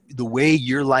the way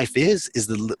your life is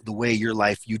the way your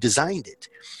life, you designed it.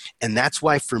 And that's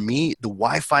why for me, the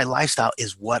Wi-Fi lifestyle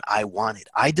is what I wanted.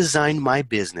 I designed my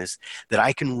business that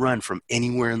I can run from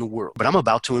anywhere in the world. But I'm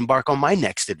about to embark on my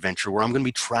next adventure where I'm going to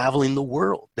be traveling the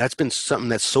world. That's been something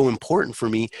that's so important for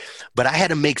me. But I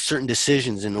had to make certain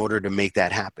decisions in order to make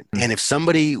that happen. And if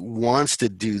somebody wants to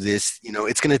do this,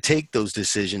 it's going to take those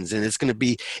decisions, and it's going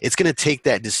to take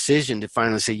that decision to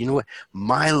finally say, you know what,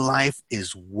 my life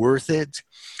is worth it.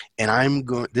 And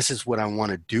this is what I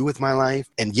want to do with my life.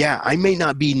 And yeah, I may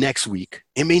not be next week.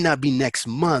 It may not be next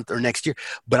month or next year,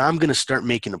 but I'm going to start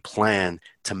making a plan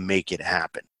to make it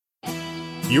happen.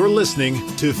 You're listening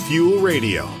to Fuel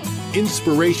Radio,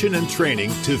 inspiration and training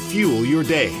to fuel your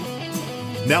day.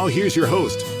 Now here's your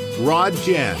host, Rod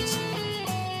Jans.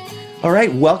 All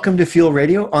right, welcome to Fuel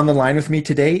Radio. On the line with me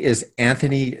today is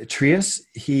Anthony Trias.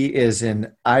 He is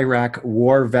an Iraq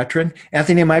war veteran.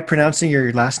 Anthony, am I pronouncing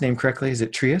your last name correctly? Is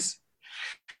it Trias?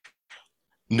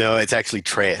 No, it's actually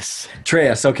Trias.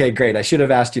 Trias. Okay, great. I should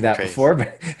have asked you that Trias. Before,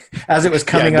 but as it was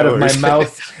coming out of my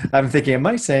mouth, I'm thinking, am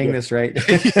I saying this right?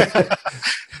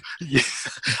 Yeah.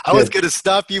 I was going to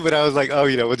stop you, but I was like,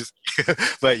 we'll just,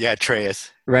 but yeah, Trias.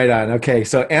 Right on. Okay.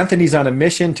 So Anthony's on a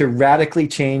mission to radically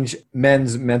change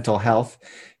men's mental health.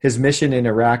 His mission in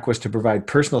Iraq was to provide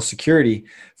personal security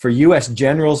for U.S.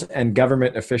 generals and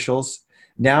government officials.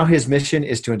 Now his mission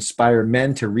is to inspire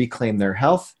men to reclaim their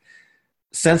health,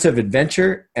 sense of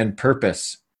adventure, and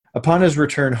purpose. Upon his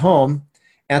return home,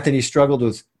 Anthony struggled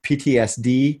with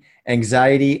PTSD,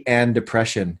 anxiety, and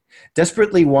depression.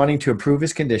 Desperately wanting to improve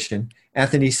his condition,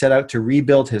 Anthony set out to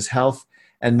rebuild his health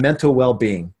and mental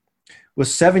well-being. With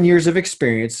 7 years of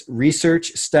experience,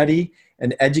 research, study,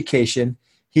 and education,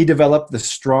 he developed the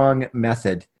STRONG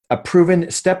method, a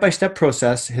proven step-by-step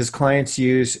process his clients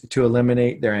use to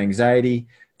eliminate their anxiety,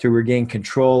 to regain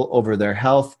control over their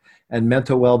health and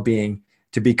mental well-being,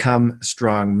 to become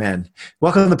strong men.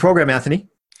 Welcome to the program, Anthony.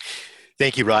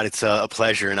 Thank you, Rod. It's a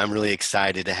pleasure, and I'm really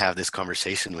excited to have this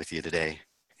conversation with you today.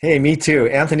 Hey, me too.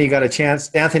 Anthony and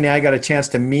I got a chance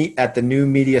to meet at the New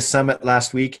Media Summit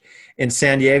last week in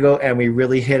San Diego, and we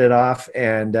really hit it off.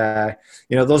 And,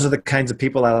 those are the kinds of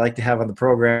people I like to have on the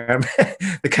program,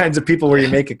 the kinds of people where you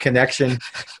make a connection.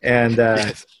 And,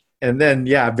 Yes. and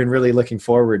then, I've been really looking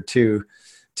forward to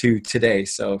today.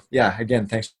 So again,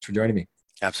 thanks for joining me.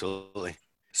 Absolutely.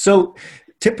 So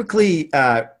typically,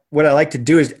 what I like to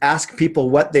do is ask people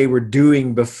what they were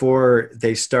doing before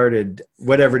they started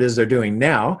whatever it is they're doing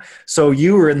now. So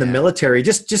you were in the military.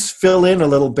 Just fill in a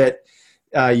little bit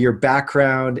your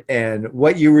background and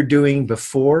what you were doing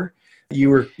before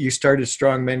you started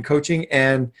Strong Men Coaching,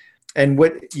 and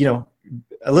what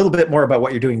a little bit more about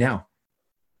what you're doing now.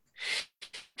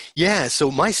 Yeah. So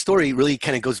my story really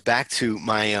kind of goes back to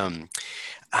my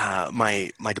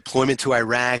my deployment to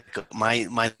Iraq.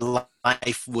 My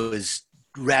life was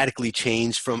radically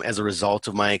changed as a result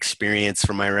of my experience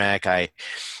from Iraq. I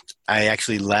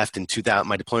actually left in 2000.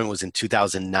 My deployment was in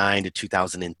 2009 to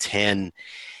 2010,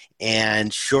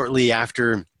 and shortly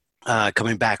after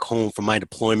coming back home from my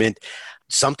deployment,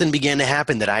 something began to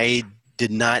happen that I did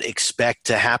not expect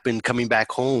to happen coming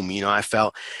back home. I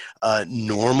felt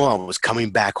normal. I was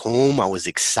coming back home. I was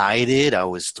excited. I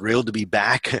was thrilled to be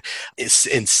back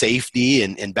in safety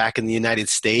and back in the United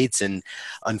States. And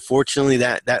unfortunately,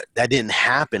 that didn't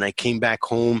happen. I came back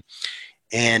home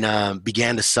and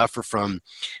began to suffer from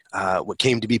what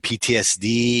came to be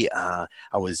PTSD. I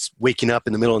was waking up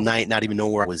in the middle of the night, not even know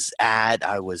where I was at.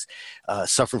 I was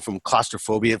suffering from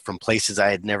claustrophobia from places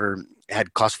I had never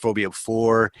had claustrophobia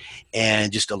before,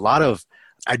 and just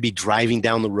I'd be driving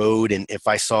down the road, and if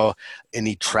I saw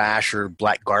any trash or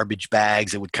black garbage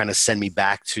bags, it would kind of send me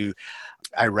back to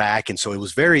Iraq. And so it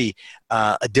was very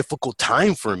a difficult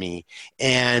time for me.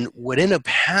 And what ended up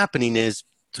happening is,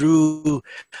 through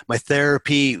my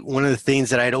therapy, one of the things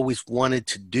that I'd always wanted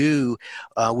to do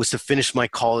was to finish my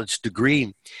college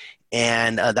degree.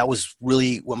 And that was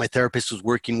really what my therapist was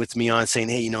working with me on, saying,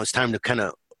 hey, it's time to kind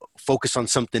of focus on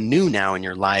something new now in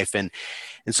your life. And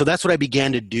so that's what I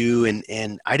began to do.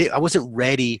 And I wasn't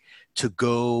ready to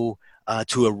go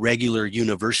to a regular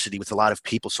university with a lot of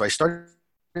people. So I started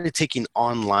taking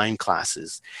online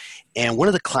classes. And one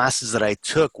of the classes that I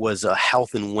took was a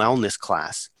health and wellness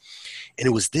class. And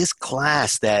it was this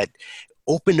class that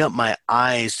opened up my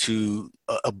eyes to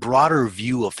a broader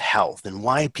view of health and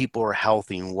why people are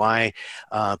healthy and why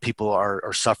people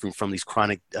are suffering from these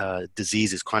chronic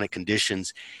diseases, chronic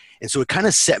conditions. And so it kind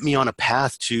of set me on a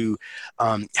path to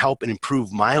help and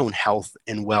improve my own health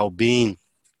and well-being.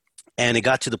 And it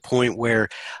got to the point where,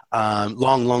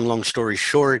 long story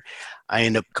short, I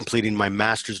ended up completing my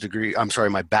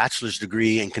my bachelor's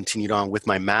degree, and continued on with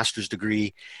my master's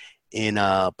degree in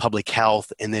public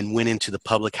health, and then went into the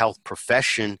public health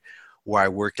profession, where I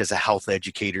worked as a health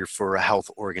educator for a health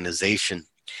organization.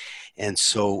 And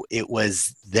so it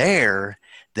was there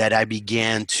that I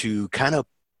began to kind of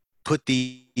put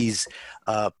these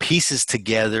pieces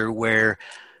together, where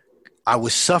I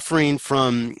was suffering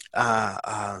from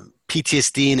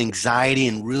PTSD and anxiety,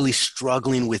 and really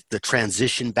struggling with the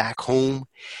transition back home.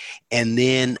 And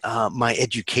then my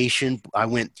education, I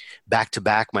went back to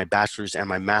back, my bachelor's and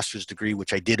my master's degree,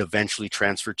 which I did eventually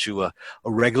transfer to a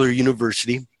regular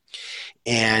university.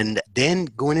 And then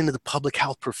going into the public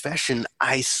health profession,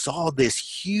 I saw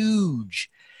this huge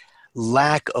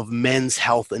lack of men's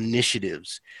health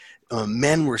initiatives.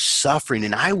 Men were suffering,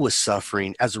 and I was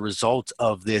suffering as a result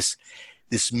of this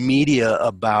media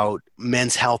about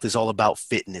men's health is all about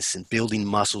fitness and building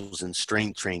muscles and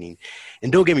strength training.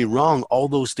 And don't get me wrong, all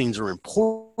those things are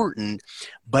important,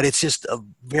 but it's just a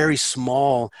very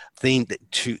small thing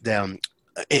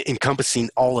encompassing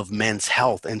all of men's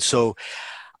health. And so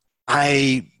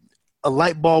a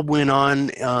light bulb went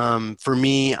on for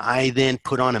me. I then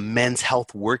put on a men's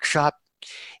health workshop,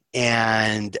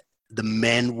 and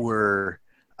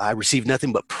I received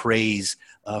nothing but praise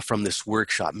from this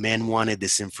workshop. Men wanted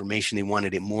this information. They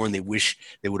wanted it more, and they wish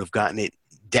they would have gotten it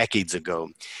decades ago.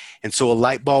 And so a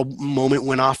light bulb moment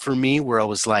went off for me, where I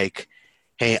was like,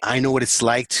 hey, I know what it's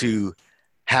like to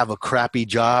have a crappy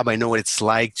job. I know what it's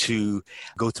like to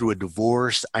go through a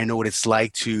divorce. I know what it's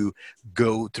like to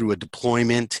go through a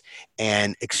deployment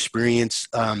and experience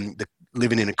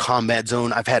living in a combat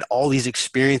zone. I've had all these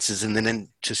experiences, and then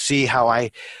to see how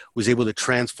I was able to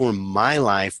transform my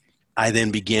life, I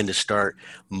then began to start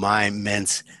my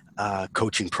men's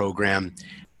coaching program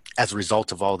as a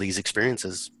result of all these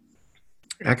experiences.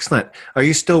 Excellent. Are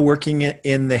you still working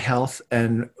in the health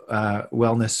and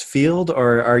wellness field,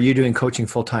 or are you doing coaching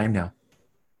full time now?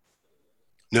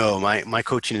 No, my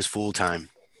coaching is full time.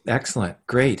 Excellent.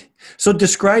 Great. So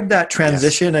describe that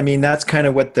transition. Yes. I mean, that's kind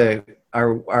of what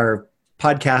our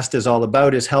podcast is all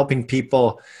about, is helping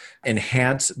people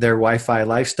enhance their Wi-Fi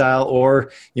lifestyle,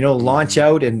 or, launch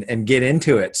out and get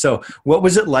into it. So what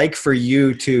was it like for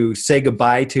you to say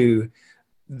goodbye to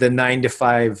the 9 to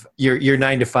 5, your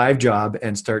 9 to 5 job,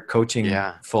 and start coaching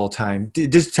full time?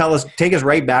 Just take us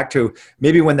right back to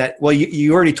maybe when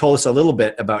you already told us a little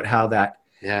bit about how that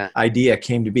idea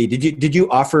came to be. Did you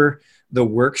offer the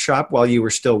workshop while you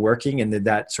were still working, and did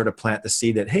that sort of plant the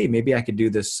seed that, hey, maybe I could do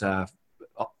this,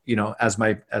 as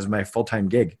my full-time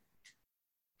gig?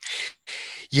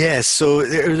 Yes. So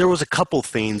there was a couple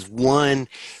things. One,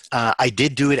 I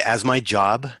did do it as my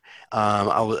job.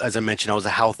 As I mentioned, I was a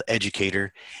health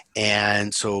educator.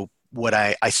 And so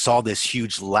I saw this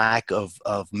huge lack of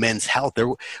men's health.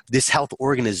 This health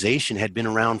organization had been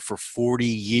around for 40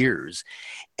 years,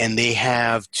 and they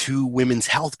have 2 women's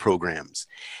health programs.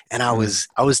 And I was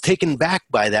taken back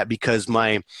by that, because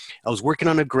I was working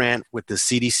on a grant with the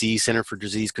CDC, Center for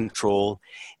Disease Control,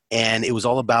 and it was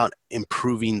all about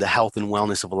improving the health and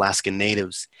wellness of Alaskan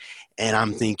Natives. And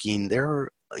I'm thinking,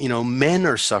 men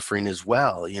are suffering as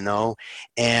well,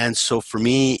 And so for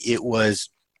me,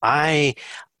 I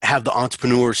have the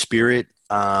entrepreneur spirit.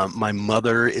 My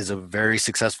mother is a very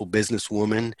successful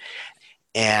businesswoman.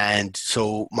 And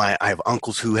so I have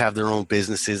uncles who have their own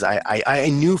businesses. I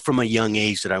knew from a young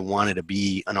age that I wanted to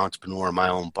be an entrepreneur, my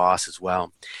own boss as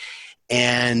well.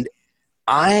 And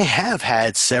I have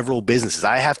had several businesses.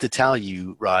 I have to tell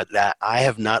you, Rod, that I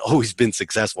have not always been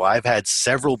successful. I've had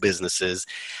several businesses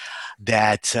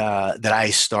that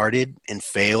I started and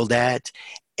failed at.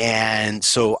 And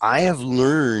so I have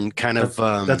learned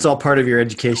that's all part of your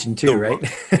education too, right?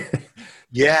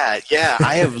 Yeah.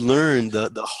 I have learned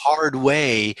the hard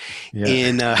way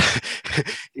in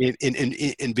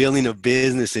building a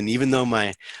business. And even though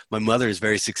my mother is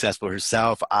very successful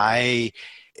herself, I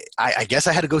guess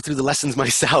I had to go through the lessons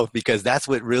myself, because that's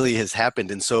what really has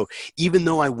happened. And so even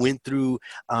though I went through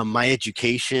my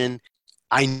education,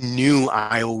 I knew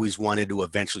I always wanted to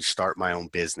eventually start my own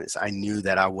business. I knew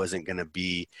that I wasn't going to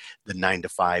be the 9 to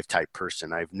 5 type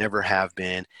person. I've never have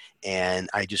been. And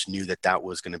I just knew that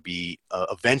was going to be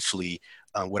eventually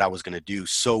what I was going to do.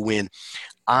 So when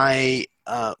I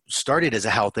started as a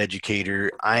health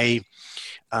educator, I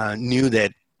knew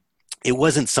that it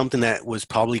wasn't something that was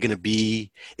probably going to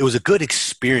be, it was a good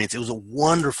experience. It was a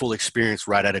wonderful experience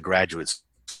right out of graduate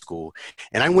school.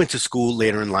 And I went to school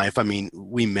later in life. I mean,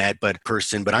 we met, but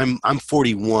I'm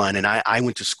 41, and I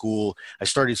went to school. I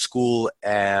started school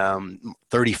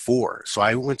 34. So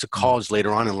I went to college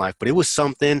later on in life, but it was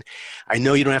something. I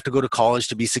know you don't have to go to college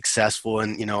to be successful.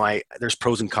 And, there's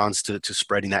pros and cons to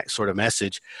spreading that sort of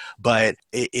message, but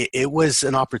it was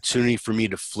an opportunity for me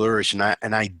to flourish. And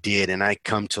I did, and I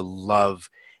come to love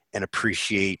and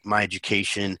appreciate my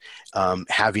education,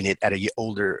 having it at an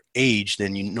older age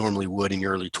than you normally would in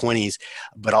your early 20s,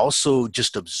 but also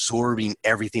just absorbing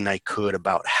everything I could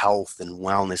about health and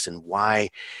wellness and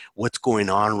what's going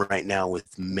on right now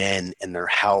with men and their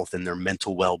health and their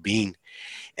mental well-being.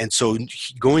 And so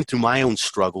going through my own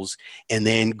struggles and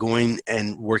then going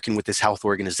and working with this health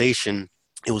organization,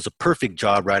 it was a perfect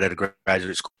job right out of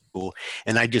graduate school.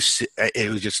 And it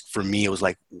was just, for me, it was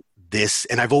like this.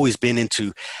 And I've always been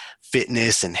into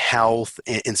fitness and health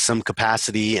in some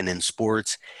capacity and in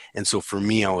sports. And so for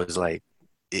me, I was like,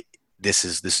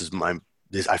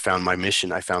 I found my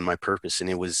mission. I found my purpose, and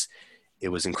it was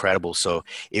incredible. So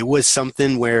it was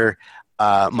something where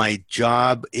my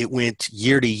job, it went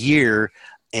year to year,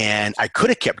 and I could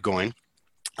have kept going.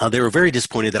 They were very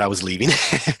disappointed that I was leaving.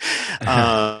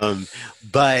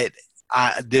 But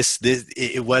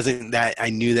it wasn't that I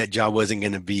knew that job wasn't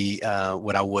going to be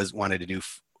what I wanted to do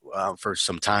for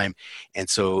some time. And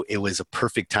so it was a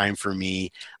perfect time for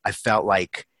me. I felt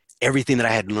like everything that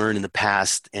I had learned in the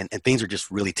past, and things are just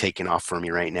really taking off for me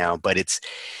right now. But it's,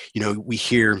 we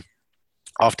hear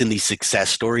often these success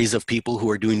stories of people who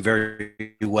are doing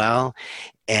very well.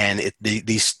 And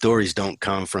these stories don't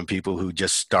come from people who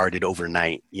just started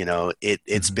overnight.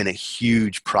 It's been a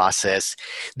huge process.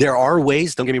 There are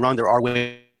ways, don't get me wrong, there are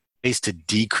ways to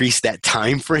decrease that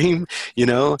time frame,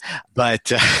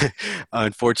 but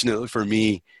unfortunately for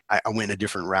me, I went a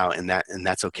different route, and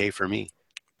that's okay for me.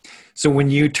 So when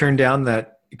you turned down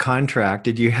that contract,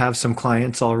 did you have some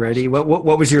clients already?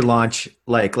 What was your launch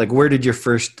like? Like, where did your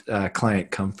first client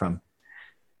come from?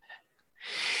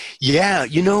 Yeah,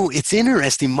 it's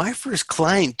interesting. My first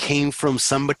client came from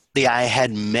somebody I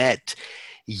had met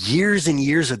years and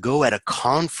years ago at a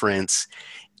conference,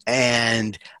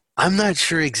 and I'm not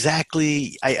sure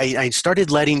exactly. I started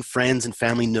letting friends and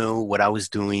family know what I was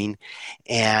doing,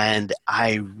 and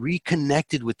I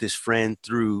reconnected with this friend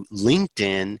through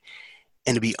LinkedIn.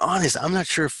 And to be honest, I'm not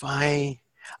sure if I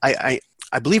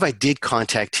believe I did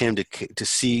contact him to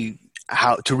see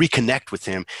how to reconnect with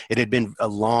him. It had been a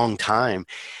long time,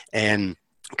 and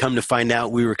come to find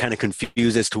out, we were kind of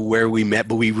confused as to where we met,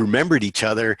 but we remembered each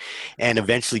other, and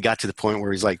eventually got to the point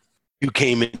where he's like, "You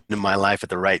came into my life at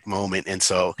the right moment." And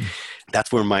so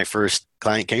that's where my first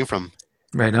client came from.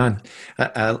 Right on.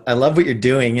 I love what you're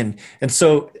doing. And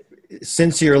so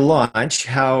since your launch,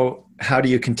 how do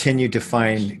you continue to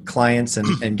find clients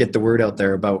and get the word out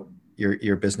there about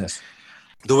your business?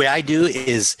 The way I do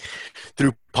is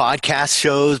through podcast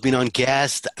shows, being on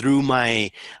guest, through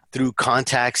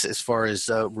contacts as far as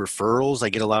referrals. I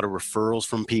get a lot of referrals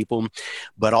from people,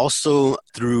 but also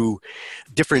through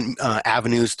different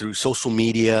avenues, through social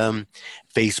media,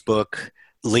 Facebook,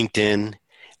 LinkedIn.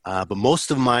 But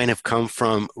most of mine have come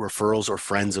from referrals or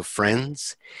friends of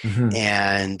friends,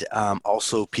 and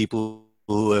also people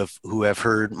who have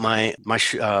heard my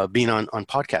being on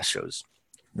podcast shows.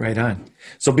 Right on.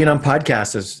 So being on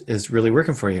podcasts is really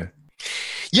working for you.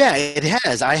 Yeah, it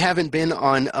has. I haven't been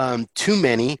on too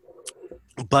many,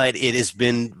 but it has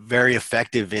been very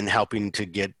effective in helping to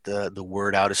get the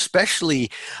word out, especially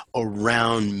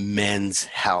around men's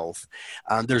health.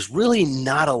 There's really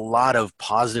not a lot of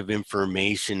positive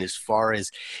information as far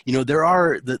as, there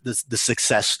are the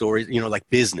success stories, like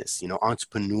business,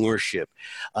 entrepreneurship,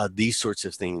 these sorts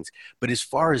of things. But as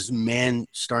far as men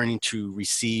starting to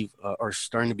receive or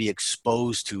starting to be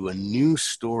exposed to a new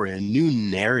story, a new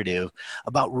narrative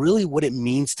about really what it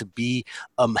means to be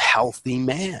a healthy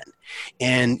man.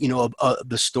 And,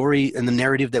 the story and the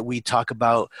narrative that we talk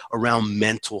about around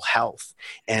mental health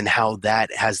and how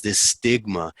that has this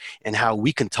stigma, and how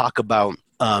we can talk about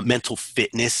mental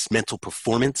fitness, mental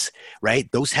performance,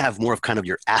 right? Those have more of kind of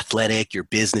your athletic, your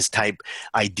business type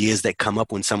ideas that come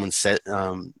up when someone says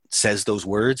those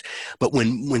words. But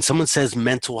when someone says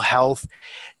mental health,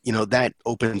 that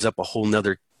opens up a whole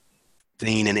nother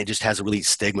thing, and it just has a really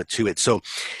stigma to it. So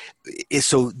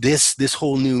this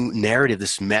whole new narrative,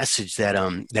 this message that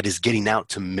is getting out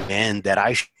to men that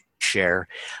I share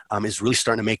is really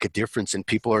starting to make a difference, and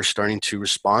people are starting to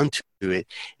respond to it.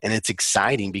 And it's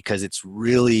exciting because it's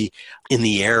really in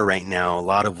the air right now, a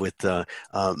lot of with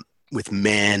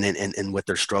men and what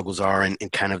their struggles are, and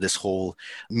kind of this whole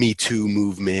Me Too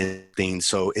movement thing.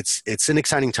 So it's an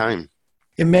exciting time.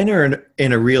 And men are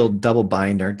in a real double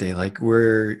bind, aren't they? Like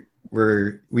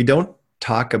we don't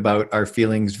talk about our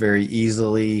feelings very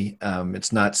easily.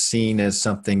 It's not seen as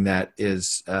something that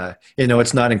is,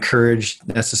 it's not encouraged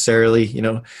necessarily.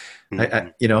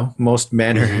 Most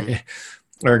men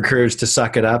are encouraged to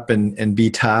suck it up and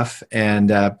be tough. And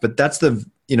but that's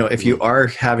if you are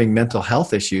having mental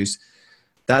health issues,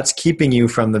 that's keeping you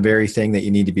from the very thing that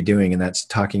you need to be doing, and that's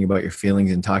talking about your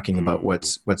feelings and talking about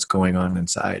what's going on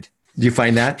inside. Do you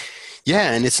find that?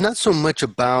 Yeah, and it's not so much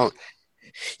about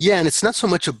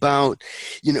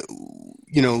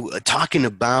talking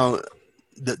about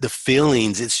the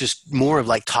feelings. It's just more of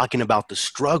like talking about the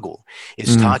struggle.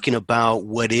 It's talking about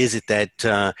what is it that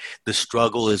the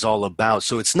struggle is all about.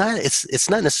 So it's not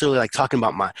necessarily like talking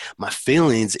about my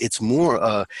feelings. It's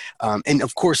more and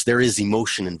of course there is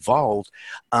emotion involved,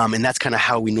 and that's kind of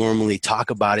how we normally talk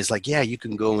about it. Is like, yeah, you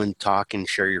can go and talk and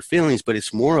share your feelings, but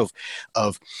it's more of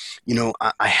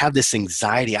I have this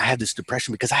anxiety, I have this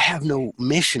depression because I have no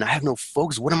mission, I have no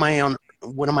focus. What am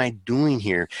I doing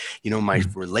here? My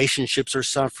relationships are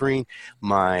suffering,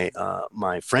 my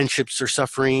friendships are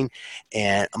suffering,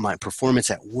 and my performance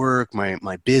at work,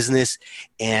 my business.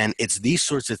 And it's these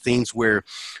sorts of things where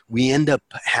we end up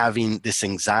having this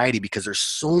anxiety because there's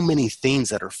so many things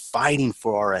that are fighting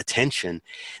for our attention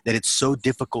that it's so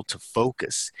difficult to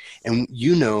focus. And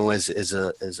as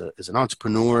an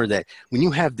entrepreneur, that when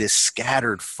you have this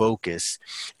scattered focus,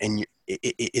 and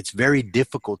it's very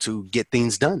difficult to get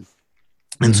things done.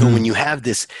 And so when you have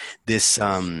this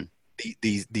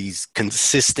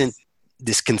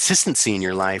consistency in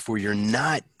your life where you're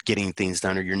not getting things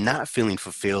done, or you're not feeling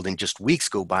fulfilled, and just weeks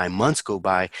go by, months go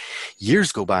by,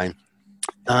 years go by,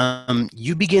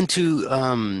 you begin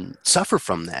to suffer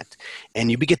from that, and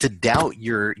you begin to doubt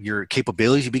your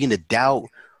capabilities. You begin to doubt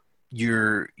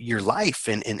your life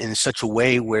in such a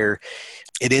way where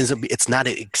it's not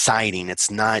exciting.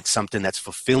 It's not something that's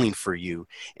fulfilling for you.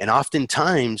 And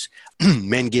oftentimes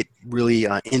men get really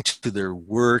into their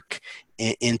work,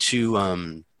 into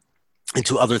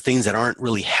other things that aren't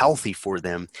really healthy for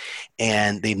them.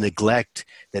 And they neglect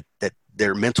that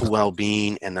their mental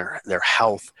well-being and their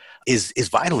health is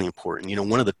vitally important.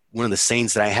 One of the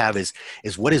sayings that I have is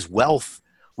what is wealth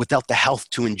without the health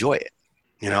to enjoy it?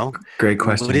 Great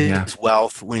question. What is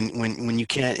wealth when you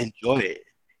can't enjoy it?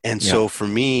 And so for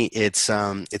me, it's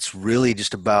really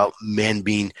just about men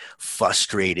being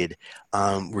frustrated.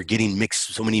 We're getting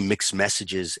so many mixed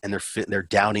messages, and they're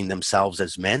doubting themselves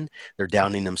as men. They're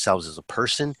doubting themselves as a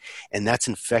person, and that's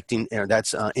impacting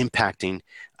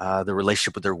the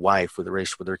relationship with their wife, with the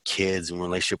relationship with their kids, and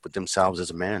relationship with themselves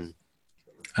as a man.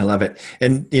 I love it.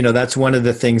 And, that's one of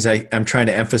the things I'm trying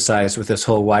to emphasize with this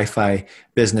whole Wi-Fi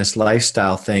business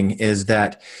lifestyle thing is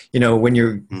that, when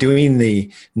you're doing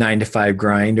the 9-to-5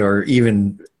 grind, or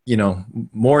even,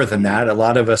 more than that, a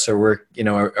lot of us we're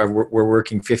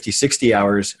working 50, 60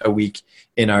 hours a week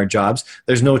in our jobs.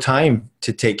 There's no time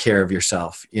to take care of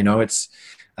yourself.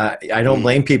 I don't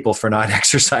blame people for not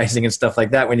exercising and stuff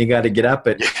like that when you got to get up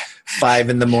at 5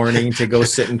 a.m. to go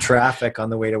sit in traffic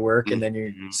on the way to work. And then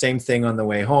you're same thing on the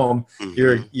way home,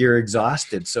 you're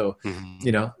exhausted. So,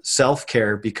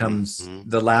 self-care becomes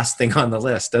the last thing on the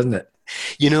list, doesn't it?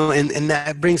 And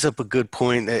that brings up a good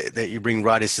point that you bring,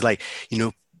 Rod. It's like,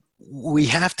 we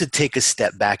have to take a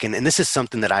step back. And this is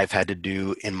something that I've had to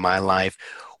do in my life,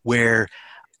 where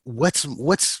what's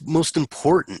most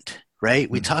important,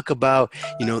 right? We talk about,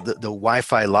 the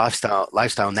Wi-Fi lifestyle,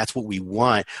 and that's what we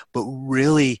want. But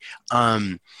really,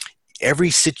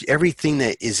 everything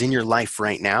that is in your life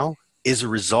right now is a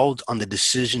result on the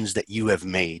decisions that you have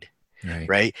made,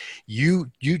 right?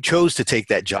 You chose to take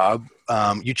that job.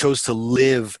 You chose to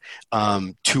live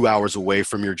 2 hours away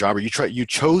from your job, or you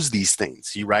chose these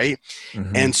things, right?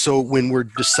 And so when we're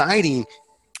deciding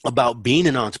about being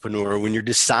an entrepreneur, when you're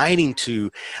deciding to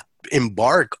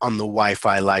embark on the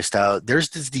Wi-Fi lifestyle, there's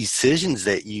these decisions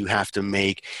that you have to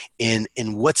make in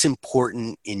what's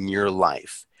important in your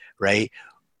life, right?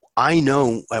 I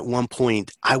know at one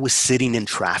point I was sitting in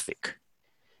traffic,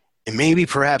 and maybe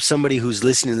perhaps somebody who's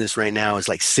listening to this right now is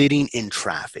like sitting in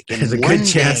traffic. And there's a good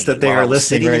chance that they are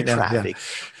listening right now. Traffic,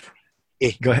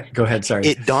 Go ahead. Sorry.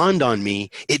 It dawned on me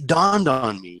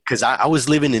because I was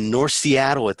living in North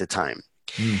Seattle at the time.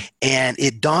 And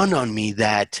it dawned on me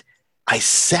that I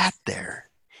sat there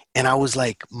and I was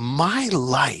like, my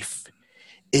life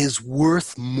is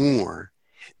worth more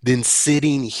than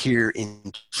sitting here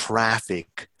in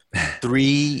traffic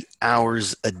 3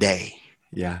 hours a day.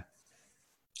 Yeah.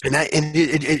 And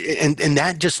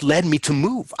that just led me to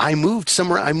move. I moved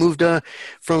somewhere. I moved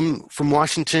from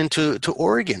Washington to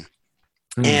Oregon.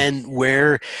 and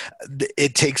where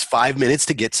it takes 5 minutes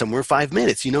to get somewhere, 5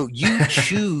 minutes. You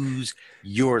choose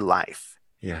your life.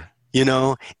 Yeah.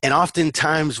 And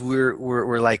oftentimes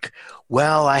we're like,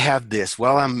 well, I have this,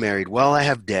 well, I'm married, well, I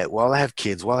have debt, well, I have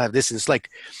kids, well, I have this. And it's like,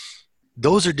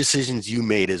 those are decisions you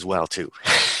made as well too.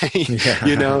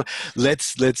 Yeah.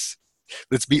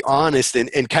 Let's be honest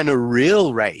and kind of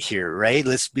real right here, right?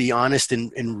 Let's be honest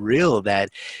and real that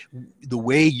the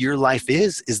way your life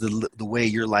is the way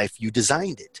your life, you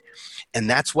designed it. And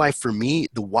that's why for me,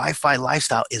 the Wi-Fi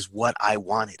lifestyle is what I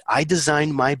wanted. I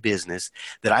designed my business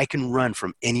that I can run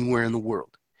from anywhere in the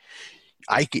world.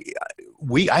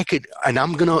 We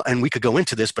could go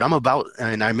into this, but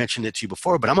and I mentioned it to you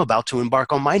before, but I'm about to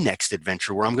embark on my next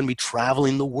adventure where I'm going to be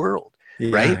traveling the world. Yeah,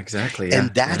 right? Exactly. Yeah,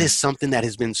 And that is something that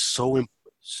has been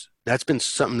that's been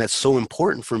something that's so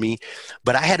important for me,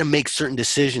 but I had to make certain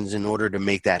decisions in order to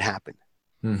make that happen.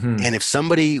 Mm-hmm. And if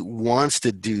somebody wants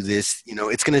to do this,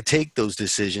 it's going to take those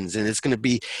decisions, and it's going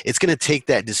to take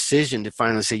that decision to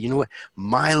finally say, you know what,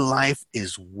 my life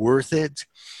is worth it.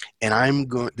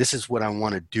 And this is what I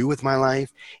want to do with my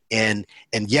life. And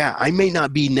yeah, I may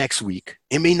not be next week.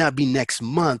 It may not be next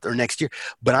month or next year,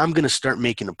 but I'm going to start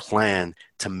making a plan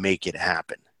to make it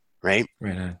happen. Right.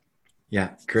 Right on.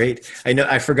 Yeah, great. I know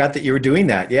I forgot that you were doing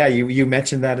that. Yeah, you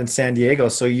mentioned that in San Diego.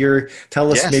 So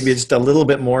tell us maybe just a little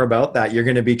bit more about that. You're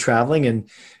going to be traveling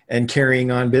and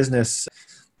carrying on business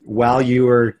while you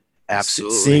are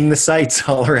seeing the sights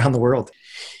all around the world.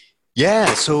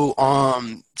 Yeah. So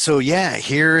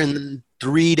here in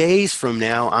 3 days from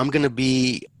now, I'm going to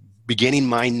be beginning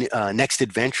my next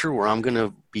adventure where I'm going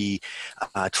to be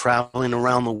traveling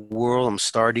around the world. I'm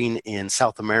starting in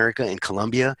South America, in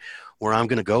Colombia, where I'm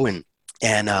going to go and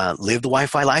live the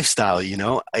Wi-Fi lifestyle.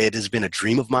 It has been a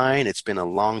dream of mine. It's been a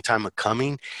long time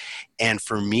coming. And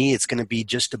for me, it's going to be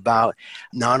just about,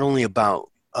 not only about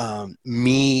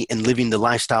me and living the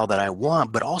lifestyle that I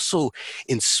want, but also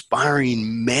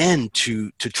inspiring men to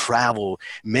travel,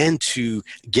 men to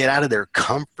get out of their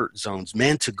comfort zones,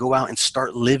 men to go out and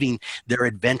start living their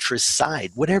adventurous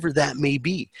side, whatever that may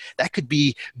be. That could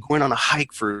be going on a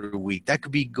hike for a week. That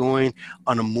could be going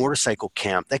on a motorcycle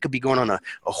camp. That could be going on a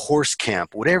horse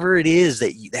camp. Whatever it is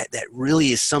that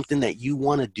really is something that you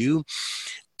want to do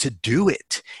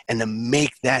it and to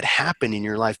make that happen in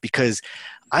your life. Because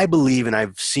I believe, and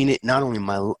I've seen it not only in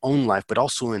my own life, but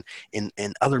also in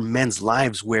other men's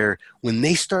lives, where when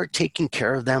they start taking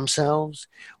care of themselves,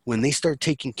 when they start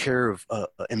taking care of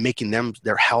and making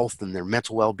their health and their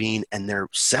mental well-being and their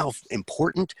self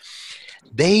important,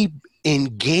 they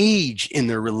engage in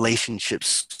their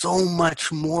relationships so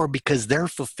much more because they're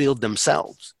fulfilled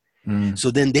themselves. So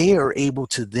then they are able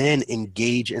to then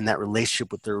engage in that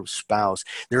relationship with their spouse.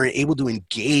 They're able to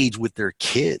engage with their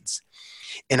kids.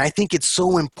 And I think it's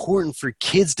so important for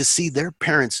kids to see their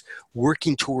parents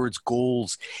working towards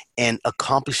goals and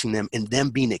accomplishing them, and them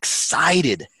being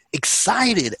excited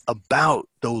about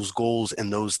those goals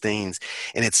and those things.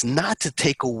 And it's not to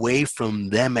take away from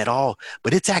them at all,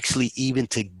 but it's actually even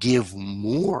to give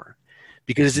more.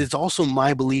 Because it's also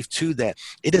my belief too, that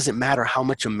it doesn't matter how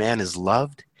much a man is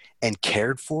loved and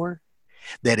cared for,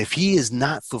 that if he is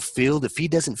not fulfilled, if he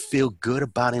doesn't feel good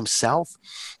about himself,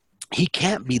 he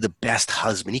can't be the best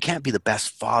husband. He can't be the best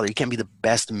father. He can't be the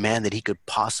best man that he could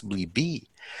possibly be.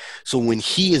 So when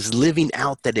he is living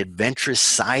out that adventurous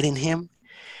side in him,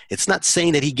 it's not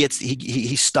saying that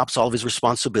he stops all of his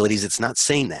responsibilities. It's not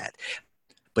saying that,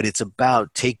 but it's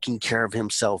about taking care of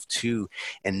himself too,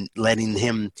 and letting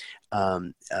him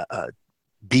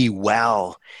be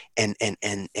well and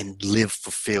live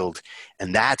fulfilled.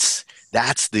 And that's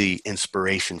the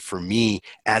inspiration for me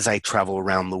as I travel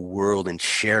around the world and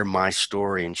share my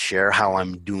story and share how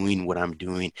I'm doing what I'm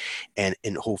doing, and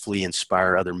hopefully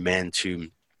inspire other men to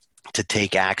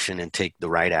take action and take the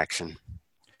right action.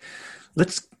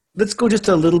 Let's go just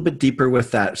a little bit deeper with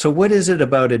that. So what is it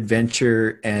about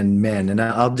adventure and men? And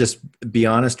I'll just be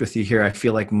honest with you here. I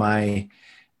feel like my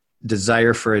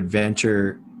desire for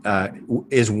adventure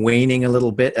is waning a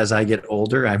little bit as I get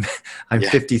older. I'm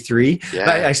 53.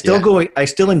 I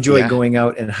still enjoy going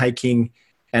out and hiking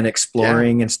and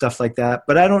exploring and stuff like that.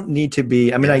 But I don't need to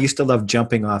be. I mean, I used to love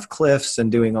jumping off cliffs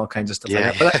and doing all kinds of stuff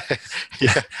like that.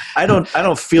 But I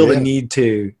don't feel the need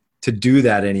to do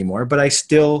that anymore. But I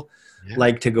still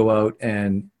like to go out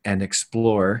and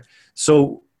explore.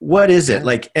 So what is it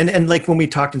like? And like when we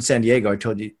talked in San Diego, I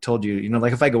told you,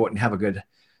 like if I go out and have a good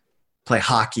play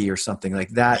hockey or something like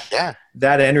that,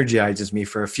 that energizes me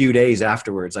for a few days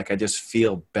afterwards. Like I just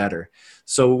feel better.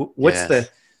 So what's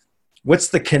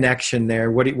the connection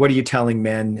there? What are you telling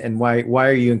men, and why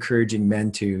are you encouraging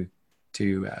men to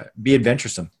be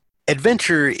adventuresome?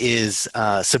 adventure is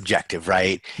subjective,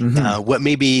 right? Hmm. What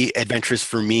may be adventurous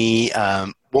for me,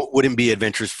 what wouldn't be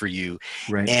adventurous for you,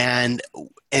 Right. and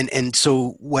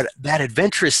so what that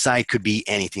adventurous side could be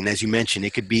anything, as you mentioned.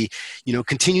 It could be,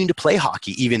 continuing to play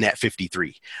hockey even at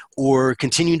 53, or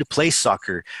continuing to play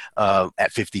soccer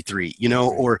at 53, Right.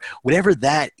 or whatever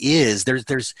that is.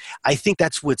 I think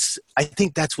that's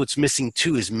what's missing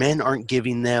too, is men aren't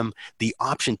giving them the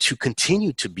option to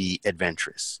continue to be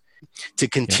adventurous, to Yeah.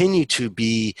 continue to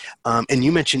be, and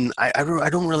you mentioned I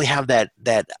don't really have that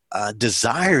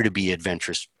desire to be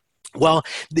adventurous. Well,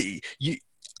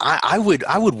 I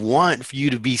would want for you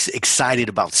to be excited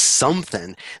about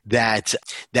something that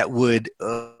that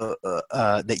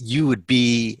you would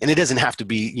be, and it doesn't have to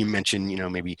be. You mentioned,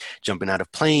 maybe jumping out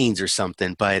of planes or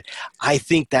something, but I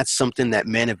think that's something that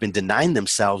men have been denying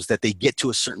themselves, that they get to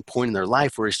a certain point in their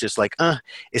life where it's just like,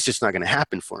 it's just not going to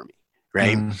happen for me,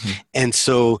 right? Hmm. And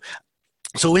so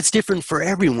it's different for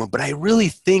everyone, but I really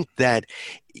think that,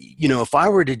 if I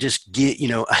were to just get,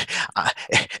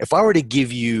 if I were to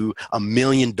give you $1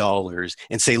 million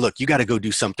and say, look, you got to go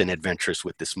do something adventurous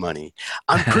with this money,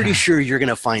 I'm pretty sure you're going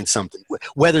to find something,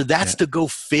 whether that's Yeah. to go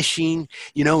fishing,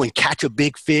 and catch a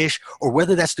big fish, or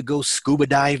whether that's to go scuba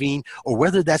diving, or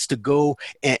whether that's to go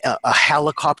a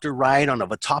helicopter ride on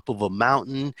the top of a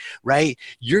mountain, right?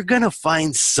 You're going to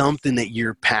find something that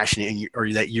you're passionate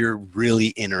or that you're really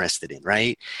interested in,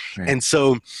 right? Right. And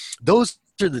so those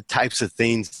are the types of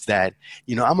things that,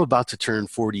 I'm about to turn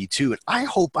 42, and I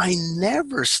hope I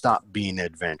never stop being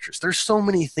adventurous. There's so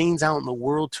many things out in the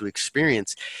world to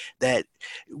experience that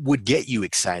would get you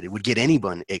excited, would get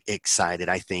anyone excited,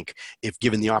 I think, if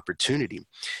given the opportunity.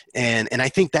 And I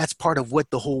think that's part of what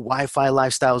the whole Wi-Fi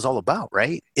lifestyle is all about,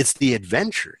 right? It's the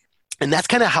adventure. And that's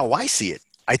kind of how I see it.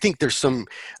 I think there's some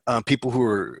people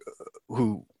who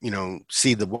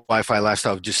see the Wi-Fi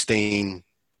lifestyle of just staying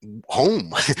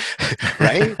home,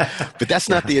 right? But that's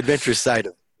not Yeah. the adventurous side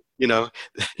of, you know,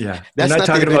 Yeah. They're that's not not the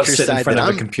talking about adventurous sitting in side front that of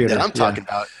a I'm computer. Yeah. talking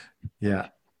about. Yeah.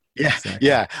 Yeah, Exactly.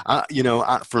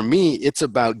 yeah. For me, it's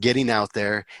about getting out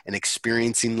there and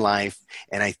experiencing life.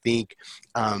 And I think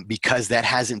because that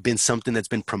hasn't been something that's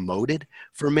been promoted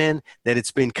for men, that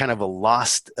it's been kind of a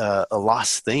lost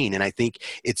thing. And I think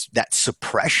it's that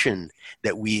suppression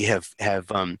that we have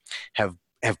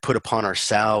put upon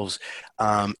ourselves,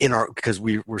 because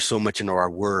we're so much into our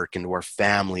work, into our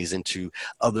families, into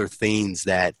other things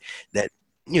that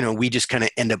we just kind of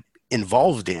end up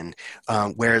involved in,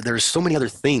 where there's so many other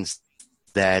things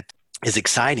that is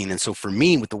exciting. And so for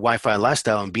me, with the Wi-Fi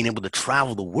lifestyle and being able to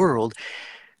travel the world,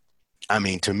 I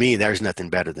mean, to me, there's nothing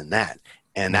better than that.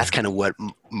 And that's Yeah. kind of what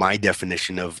my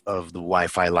definition of the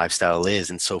Wi-Fi lifestyle is.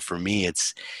 And so for me,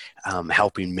 it's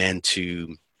helping men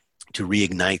to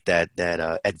reignite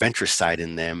that adventurous side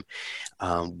in them,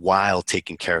 while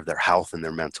taking care of their health and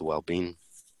their mental well-being.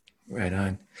 Right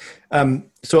on.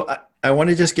 So I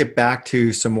want to just get back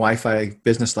to some Wi-Fi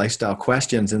business lifestyle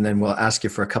questions, and then we'll ask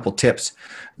you for a couple tips.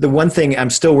 The one thing,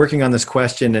 I'm still working on this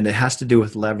question, and it has to do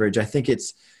with leverage. I think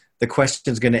the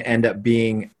question is going to end up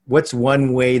being, what's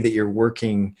one way that you're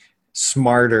working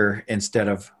smarter instead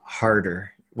of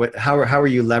harder? How are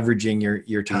you leveraging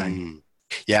your time? Mm.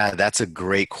 Yeah, that's a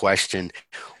great question.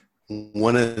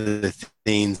 One of the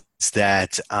things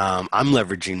that I'm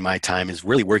leveraging my time is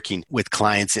really working with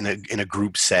clients in a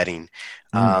group setting.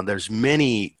 Mm, There's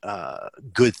many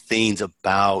good things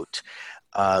about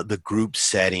the group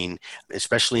setting,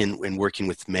 especially in working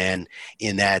with men,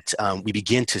 in that we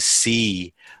begin to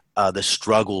see the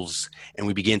struggles, and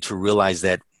we begin to realize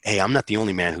that, hey, I'm not the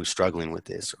only man who's struggling with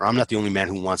this, or I'm not the only man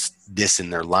who wants this in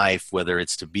their life, whether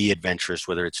it's to be adventurous,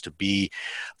 whether it's to be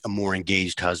a more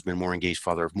engaged husband, more engaged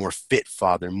father, more fit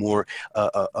father, more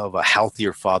of a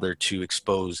healthier father, to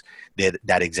expose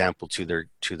that example to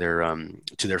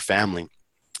their family.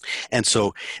 And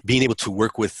so being able to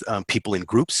work with people in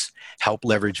groups, help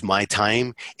leverage my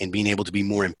time, and being able to be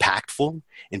more impactful,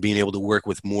 and being able to work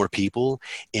with more people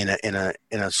in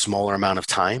a smaller amount of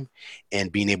time,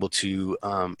 and being able to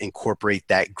incorporate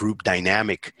that group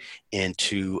dynamic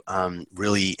into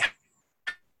really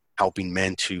helping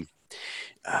men to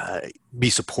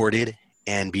be supported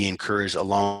and be encouraged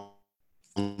along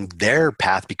their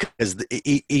path, because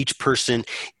each person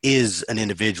is an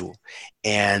individual,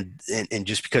 and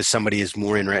just because somebody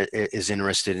is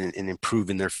interested in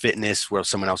improving their fitness, while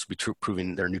someone else will be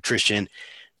improving their nutrition,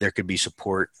 there could be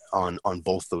support on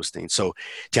both those things. So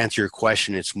to answer your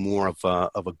question, it's more of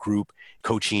a group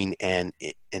coaching and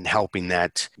helping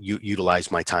that utilize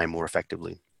my time more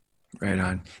effectively. Right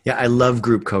on. Yeah, I love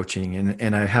group coaching,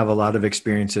 and I have a lot of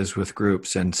experiences with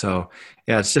groups. And so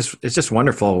yeah, it's just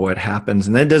wonderful what happens.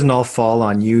 And that doesn't all fall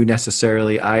on you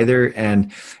necessarily either.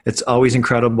 And it's always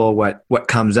incredible what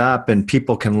comes up, and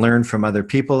people can learn from other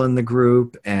people in the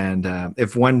group. And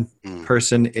if one Mm,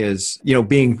 person is,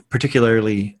 being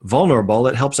particularly vulnerable,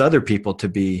 it helps other people to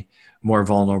be more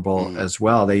vulnerable mm, as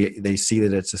well. They see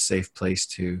that it's a safe place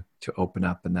to open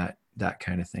up, and that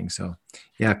kind of thing. So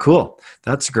yeah, cool.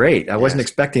 That's great. I wasn't yes.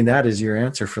 expecting that as your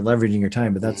answer for leveraging your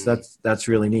time, but that's Mm. that's that's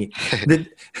really neat. The,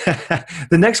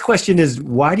 the next question is,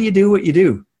 why do you do what you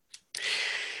do?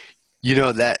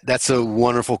 That's a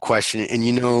wonderful question.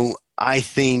 And I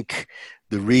think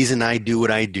the reason I do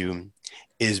what I do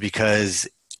is because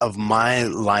of my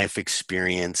life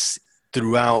experience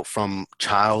throughout from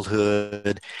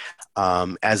childhood,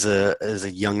 as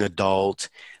a young adult,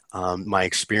 my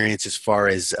experience as far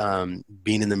as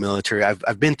being in the military.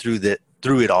 I've been through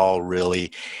it all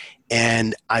really,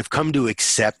 and I've come to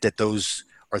accept that those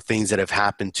are things that have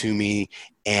happened to me,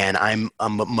 and I'm a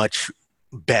much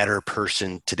better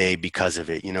person today because of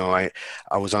it.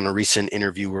 I was on a recent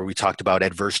interview where we talked about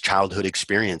adverse childhood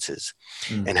experiences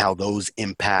Mm, and how those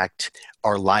impact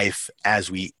our life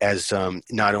as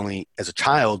not only as a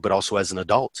child but also as an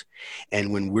adult.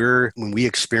 And when we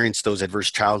experience those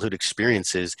adverse childhood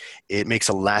experiences, it makes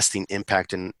a lasting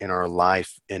impact in our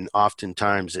life, and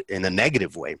oftentimes in a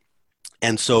negative way.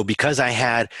 And so, because I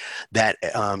had that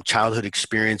childhood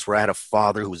experience where I had a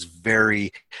father who was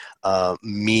very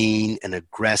mean and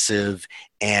aggressive,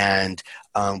 and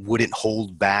wouldn't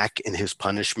hold back in his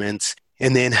punishments,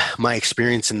 and then my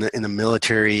experience in the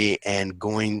military and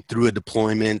going through a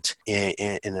deployment in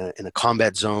a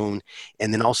combat zone,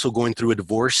 and then also going through a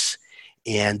divorce,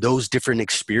 and those different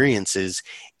experiences.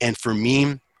 And for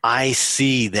me, I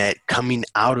see that coming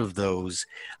out of those,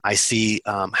 I see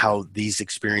how these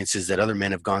experiences that other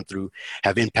men have gone through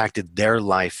have impacted their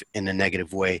life in a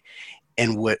negative way.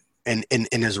 And what and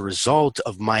as a result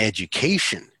of my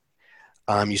education,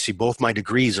 you see, both my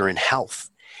degrees are in health,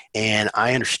 and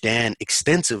I understand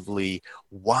extensively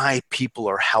why people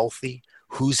are healthy,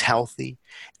 who's healthy,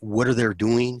 what are they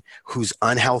doing, who's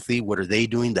unhealthy, what are they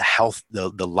doing, the health,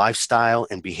 the lifestyle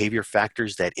and behavior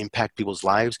factors that impact people's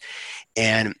lives.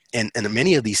 And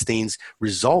many of these things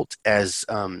result as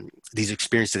these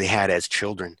experiences they had as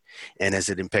children, and as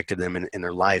it impacted them in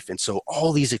their life. And so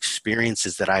all these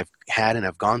experiences that I've had and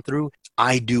I've gone through,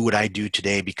 I do what I do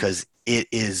today because it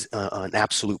is an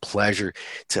absolute pleasure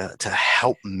to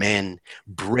help men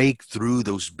break through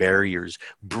those barriers,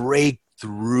 break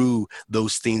through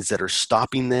those things that are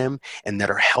stopping them, and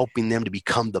that are helping them to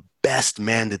become the best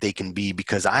man that they can be.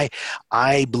 Because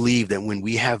I believe that when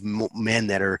we have men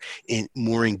that are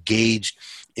more engaged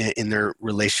in their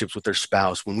relationships with their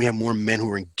spouse, when we have more men who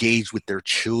are engaged with their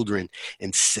children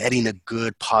and setting a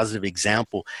good positive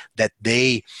example, that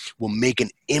they will make an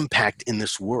impact in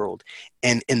this world.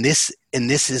 And this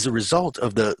is a result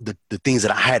of the things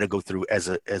that I had to go through as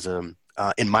a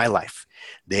in my life.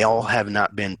 They all have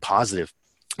not been positive,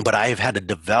 but I have had to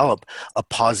develop a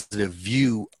positive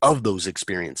view of those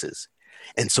experiences.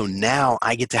 And so now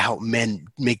I get to help men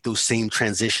make those same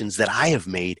transitions that I have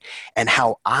made, and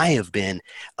how I have been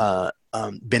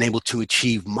able to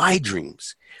achieve my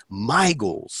dreams, my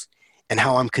goals, and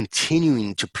how I'm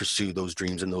continuing to pursue those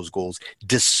dreams and those goals,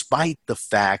 despite the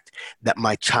fact that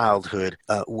my childhood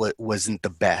wasn't the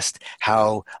best.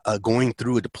 How going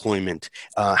through a deployment,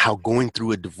 how going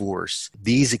through a divorce,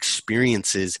 these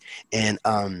experiences, and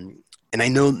I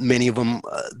know many of them.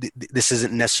 This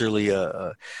isn't necessarily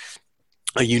a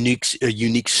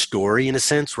unique story in a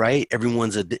sense, right?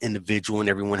 Everyone's an individual, and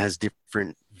everyone has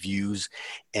different views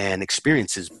and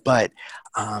experiences. But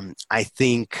I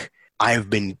think I've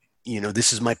been,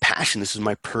 this is my passion, this is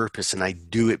my purpose, and I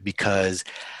do it because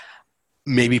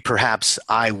maybe perhaps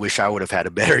I wish I would have had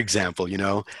a better example.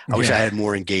 I wish I yeah. had a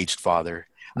more engaged father.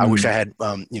 I wish I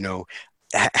Mm,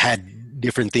 had, had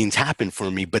different things happen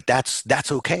for me, but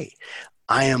that's okay.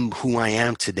 I am who I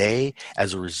am today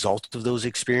as a result of those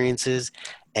experiences.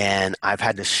 And I've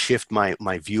had to shift my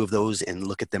view of those and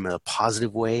look at them in a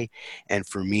positive way. And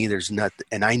for me, there's not,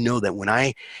 and I know that when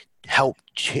I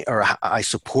or I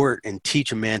support and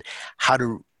teach a man how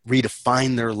to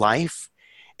redefine their life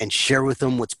and share with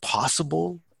them what's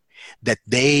possible, that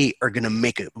they are going to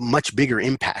make a much bigger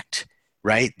impact,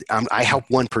 right? I help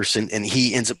one person, and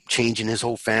he ends up changing his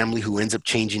whole family, who ends up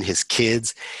changing his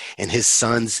kids, and his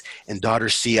sons and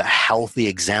daughters see a healthy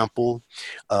example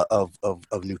of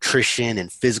nutrition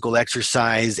and physical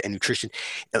exercise and nutrition.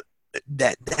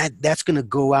 That's going to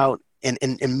go out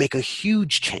and make a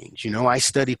huge change. I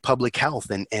study public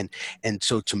health, and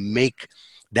so to make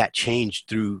that change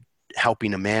through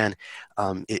helping a man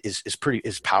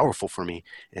is powerful for me.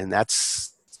 And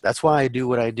that's why I do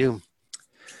what I do.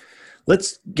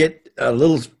 Let's get a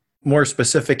little more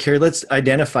specific here. Let's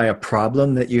identify a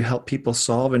problem that you help people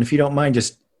solve. And if you don't mind,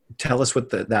 just tell us what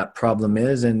that problem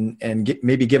is, and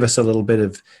maybe give us a little bit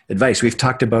of advice. We've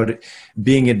talked about it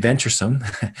being adventuresome.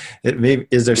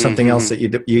 Is there something else that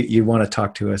you want to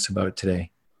talk to us about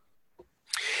today?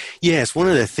 Yes, one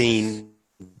of the things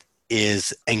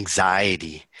is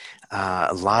anxiety.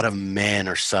 A lot of men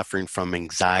are suffering from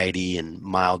anxiety and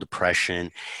mild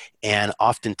depression, and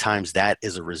oftentimes that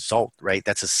is a result, right?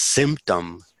 That's a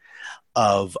symptom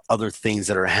of other things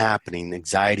that are happening.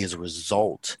 Anxiety is a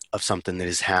result of something that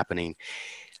is happening.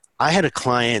 I had a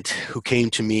client who came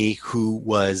to me who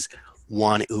was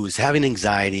having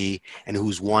anxiety and who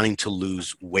was wanting to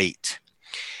lose weight.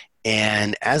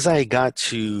 And as I got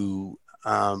to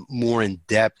more in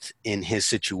depth in his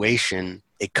situation,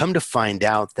 it come to find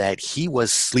out that he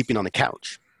was sleeping on the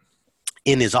couch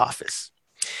in his office.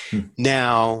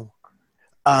 Now,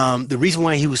 the reason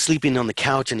why he was sleeping on the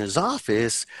couch in his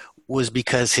office was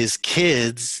because his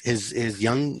kids, his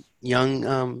young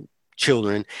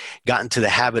children, got into the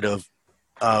habit of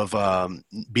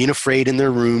being afraid in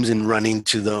their rooms and running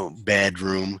to the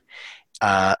bedroom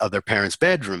of their parents'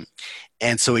 bedroom.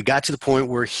 And so it got to the point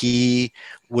where he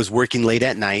was working late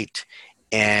at night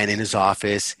and in his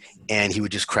office, and he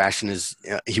would just crash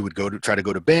he would try to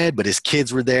go to bed, but his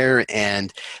kids were there,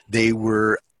 and they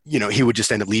were, he would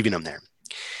just end up leaving them there.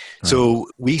 Right. So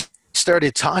we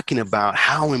started talking about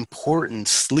how important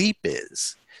sleep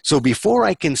is. So before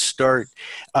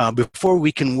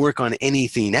we can work on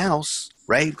anything else,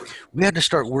 right, we had to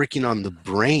start working on the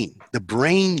brain. The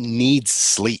brain needs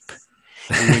sleep.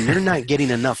 And when you're not getting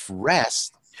enough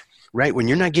rest, right, when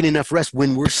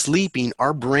we're sleeping,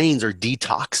 our brains are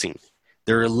detoxing.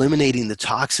 They're eliminating the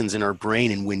toxins in our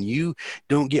brain. And when you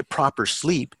don't get proper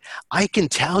sleep, I can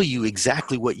tell you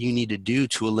exactly what you need to do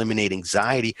to eliminate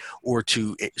anxiety or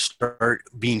to start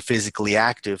being physically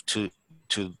active, to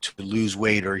lose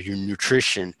weight, or your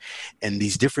nutrition and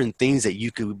these different things that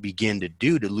you could begin to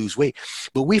do to lose weight.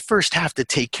 But we first have to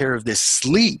take care of this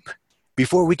sleep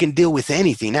before we can deal with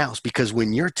anything else, because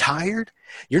when you're tired,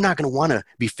 you're not going to want to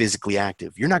be physically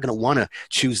active. You're not going to want to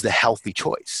choose the healthy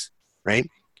choice, right?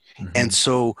 Mm-hmm. And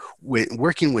so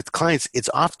working with clients, it's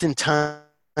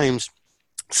oftentimes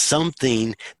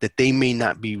something that they may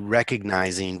not be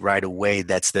recognizing right away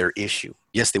that's their issue.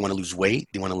 Yes, they want to lose weight.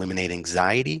 They want to eliminate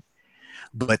anxiety.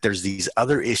 But there's these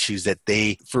other issues that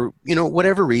they, for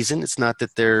whatever reason, it's not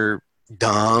that they're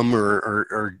dumb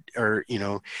or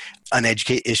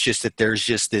uneducated. It's just that there's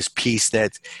just this piece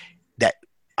that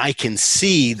I can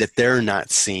see that they're not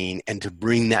seeing, and to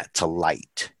bring that to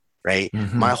light, right?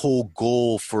 Mm-hmm. My whole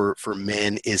goal for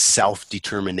men is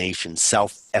self-determination,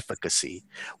 self-efficacy,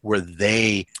 where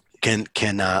they can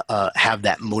have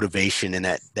that motivation and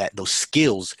that those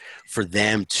skills for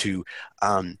them to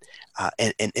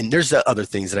and there's the other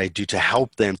things that I do to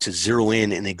help them to zero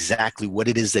in exactly what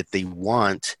it is that they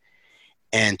want,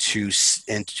 and to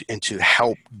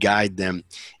help guide them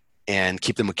and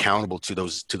keep them accountable to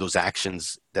those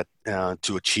actions that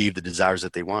to achieve the desires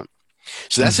that they want.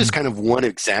 So that's just kind of one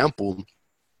example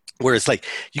where it's like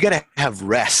you got to have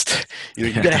rest.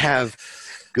 You got to have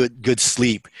good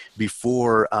sleep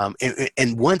before and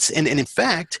in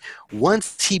fact,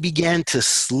 once he began to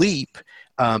sleep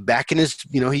back in his,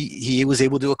 he was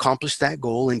able to accomplish that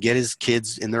goal and get his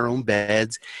kids in their own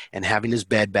beds and having his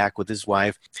bed back with his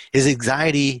wife, his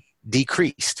anxiety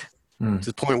decreased to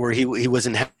the point where he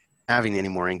wasn't having any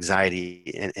more anxiety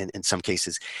in some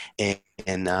cases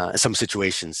and some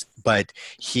situations. But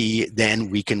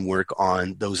we can work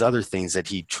on those other things that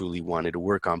he truly wanted to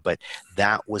work on. But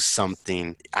that was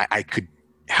something I could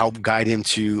help guide him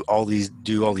to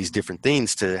do all these different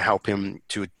things to help him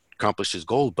to accomplish his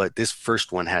goal. But this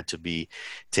first one had to be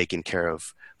taken care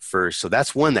of first. So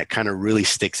that's one that kind of really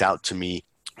sticks out to me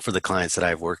for the clients that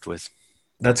I've worked with.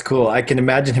 That's cool. I can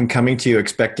imagine him coming to you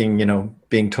expecting,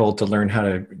 being told to learn how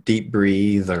to deep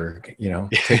breathe or,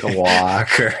 take a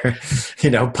walk or,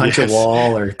 punch a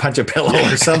wall or punch a pillow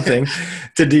or something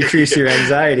to decrease your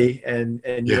anxiety. And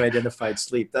you identified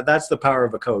sleep. That's the power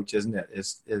of a coach, isn't it?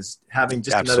 Is having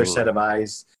just another set of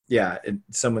eyes. Yeah. And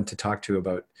someone to talk to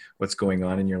about what's going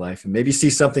on in your life and maybe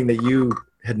see something that you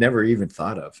had never even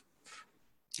thought of.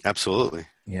 Absolutely.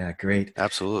 Yeah. Great.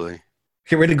 Absolutely.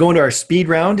 Okay, we're going to go into our speed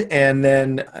round, and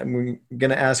then I'm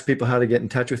going to ask people how to get in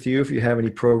touch with you if you have any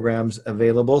programs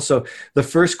available. So the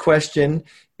first question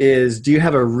is, do you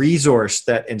have a resource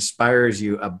that inspires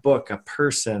you, a book, a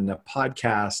person, a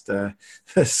podcast,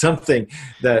 something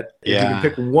that if you can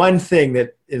pick one thing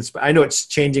that I know it's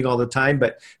changing all the time,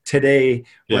 but today,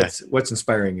 what's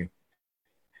inspiring you?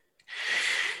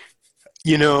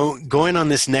 Going on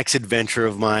this next adventure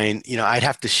of mine, I'd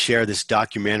have to share this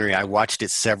documentary. I watched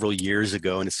it several years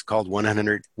ago, and it's called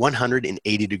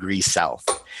 180 Degrees South.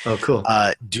 Oh, cool.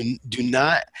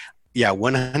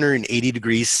 180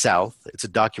 Degrees South. It's a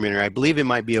documentary. I believe it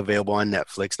might be available on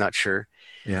Netflix, not sure.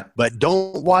 Yeah. But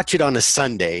don't watch it on a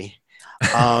Sunday.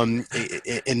 And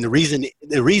the reason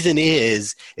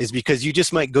is because you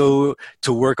just might go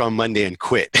to work on Monday and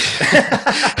quit.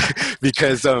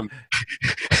 because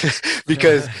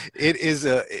it's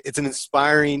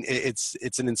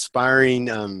an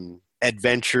inspiring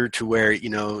adventure to where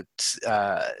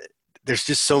there's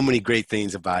just so many great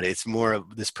things about it. It's more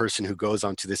of this person who goes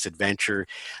onto this adventure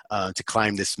to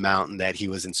climb this mountain that he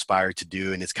was inspired to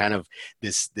do, and it's kind of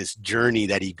this journey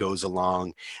that he goes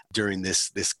along during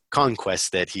this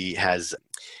conquest that he has.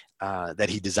 That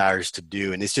he desires to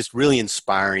do, and it's just really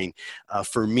inspiring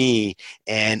for me.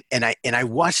 And I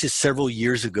watched this several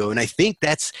years ago, and I think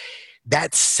that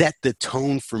set the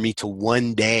tone for me to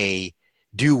one day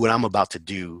do what I'm about to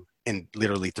do in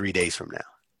literally 3 days from now.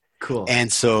 Cool.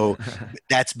 And so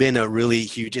that's been a really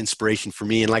huge inspiration for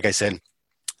me. And like I said,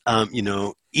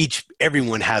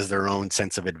 everyone has their own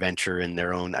sense of adventure and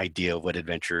their own idea of what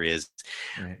adventure is.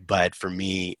 Right. But for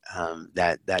me,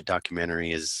 that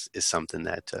documentary is something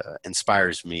that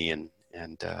inspires me, and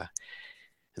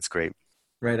it's great.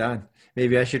 Right on.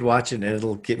 Maybe I should watch it, and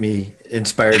it'll get me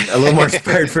inspired, a little more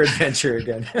inspired for adventure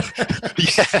again.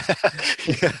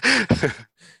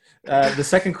 The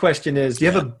second question is, do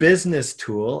you have a business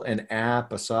tool, an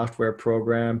app, a software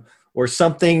program, or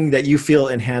something that you feel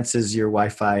enhances your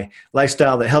Wi-Fi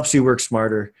lifestyle that helps you work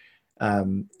smarter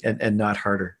and not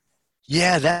harder?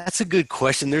 Yeah, that's a good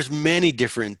question. There's many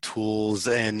different tools,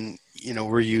 and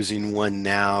we're using one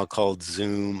now called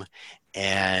Zoom,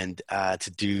 and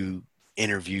to do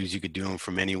interviews, you could do them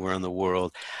from anywhere in the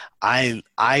world. I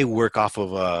work off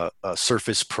of a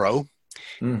Surface Pro,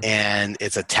 and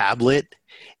it's a tablet,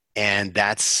 and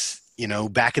that's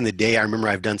back in the day, I remember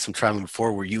I've done some traveling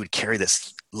before where you would carry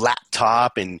this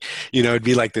laptop and it'd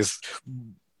be like this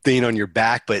thing on your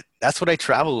back, but that's what I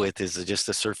travel with, is just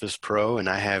a Surface Pro, and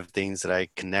I have things that I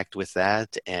connect with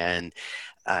that. And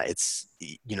it's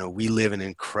we live in an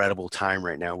incredible time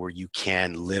right now where you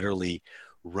can literally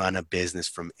run a business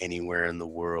from anywhere in the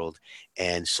world,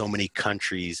 and so many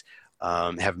countries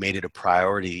have made it a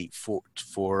priority for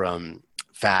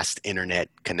fast internet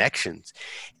connections,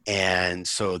 and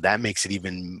so that makes it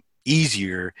even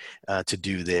easier to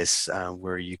do this,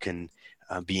 where you can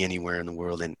be anywhere in the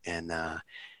world and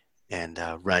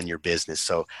run your business.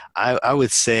 So I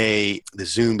would say the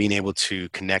Zoom, being able to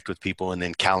connect with people, and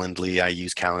then Calendly. I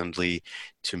use Calendly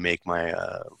to make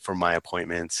for my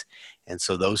appointments, and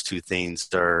so those two things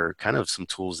are kind of some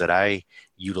tools that I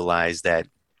utilize that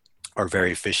are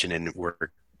very efficient and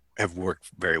have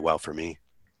worked very well for me.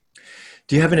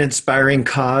 Do you have an inspiring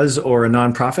cause or a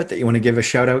nonprofit that you want to give a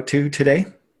shout out to today?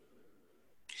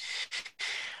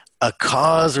 A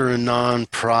cause or a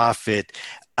nonprofit,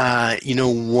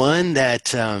 one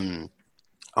that I'm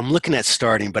looking at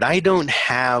starting, but I don't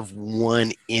have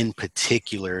one in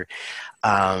particular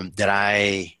that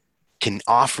I can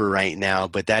offer right now,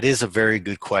 but that is a very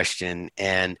good question.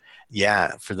 And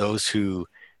yeah, for those who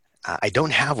I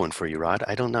don't have one for you, Rod.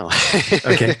 I don't know.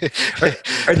 Okay.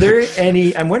 Are there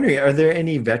any, I'm wondering, are there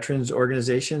any veterans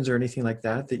organizations or anything like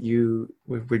that you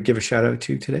would give a shout out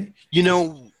to today?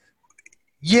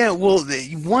 Yeah, well,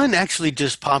 one actually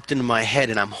just popped into my head,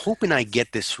 and I'm hoping I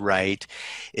get this right.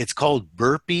 It's called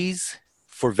Burpees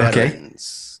for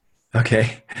Veterans.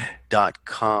 Okay.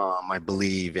 .com, I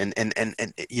believe. And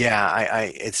yeah,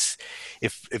 it's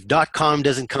if .com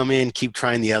doesn't come in, keep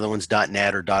trying the other ones,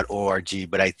 .net or .org.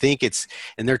 But I think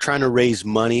and they're trying to raise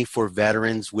money for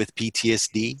veterans with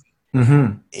PTSD.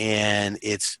 Mm-hmm. And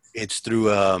it's through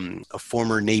a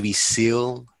former Navy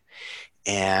SEAL,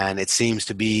 and it seems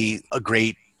to be a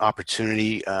great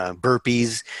opportunity.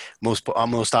 Burpees, most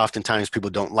oftentimes people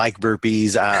don't like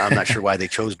burpees. I'm not sure why they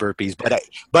chose burpees,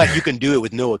 but you can do it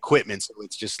with no equipment, so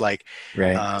it's just like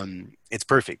it's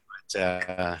perfect.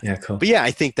 Yeah, cool. But yeah,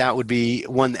 I think that would be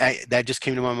one that just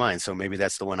came to my mind, so maybe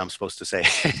that's the one I'm supposed to say.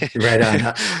 Right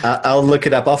on. I'll look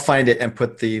it up. I'll find it and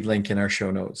put the link in our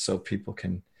show notes so people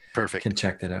can Perfect. can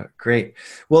check that out. Great.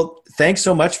 Well, thanks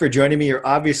so much for joining me. You're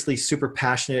obviously super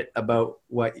passionate about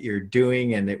what you're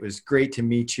doing, and it was great to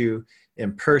meet you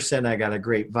in person. I got a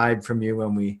great vibe from you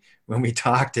when we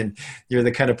talked, and you're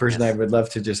the kind of person I would love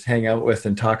to just hang out with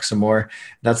and talk some more.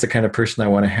 That's the kind of person I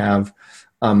want to have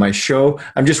on my show.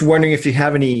 I'm just wondering if you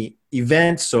have any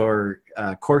events or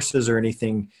courses or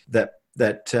anything that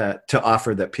to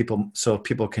offer that people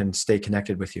people can stay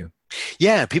connected with you.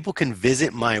 Yeah, people can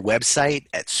visit my website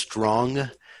at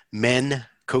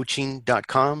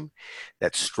strongmencoaching.com.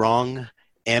 That's strong,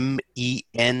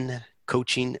 MEN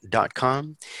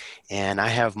coaching.com. And I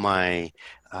have my,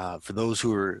 for those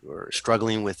who are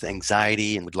struggling with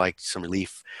anxiety and would like some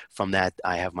relief from that,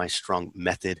 I have my Strong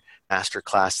Method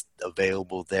Masterclass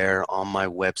available there on my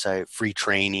website, free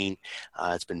training.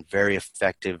 It's been very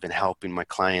effective in helping my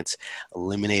clients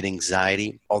eliminate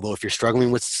anxiety. Although if you're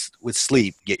struggling with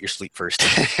sleep, get your sleep first.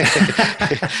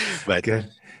 But good.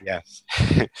 Yeah.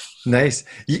 Nice.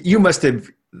 You must have,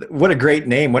 what a great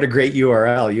name. What a great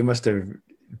URL. You must have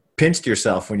pinched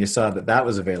yourself when you saw that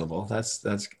was available.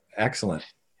 That's excellent.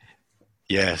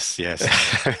 Yes. It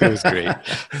was great.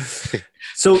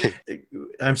 So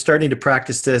I'm starting to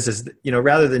practice this as,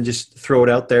 rather than just throw it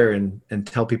out there and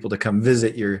tell people to come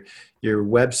visit your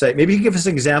website. Maybe you can give us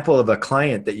an example of a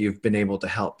client that you've been able to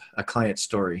help, a client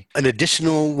story. An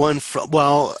additional one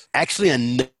actually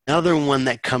another one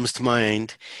that comes to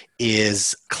mind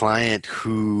is a client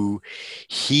who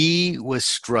he was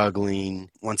struggling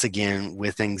once again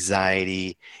with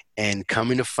anxiety and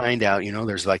coming to find out,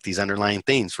 there's like these underlying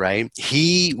things, right?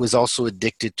 He was also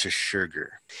addicted to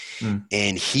sugar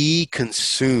and he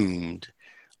consumed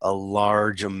a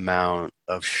large amount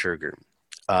of sugar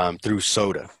through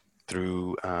soda.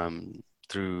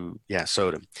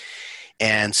 Soda.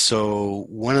 And so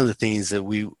one of the things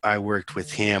that I worked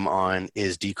with him on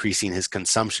is decreasing his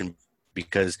consumption,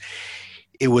 because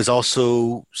it was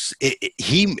also,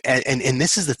 and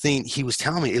this is the thing he was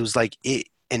telling me, it was like,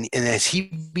 and as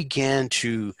he began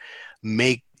to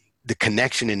make the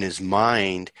connection in his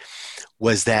mind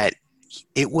was that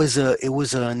it was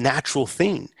a natural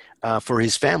thing for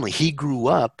his family. He grew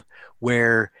up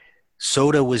where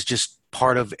soda was just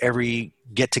part of every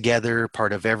get together,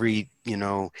 part of every,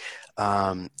 and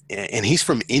he's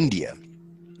from India.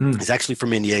 He's actually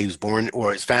from India. He was born,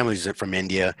 or his family's from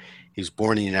India. He was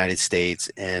born in the United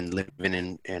States and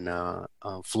living in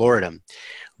Florida.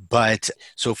 But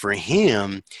so for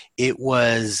him, it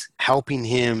was helping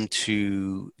him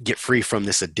to get free from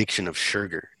this addiction of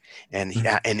sugar. And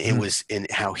it was in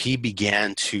how he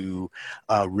began to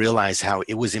realize how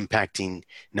it was impacting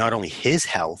not only his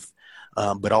health,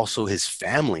 but also his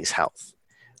family's health.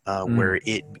 Where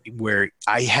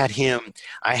I had him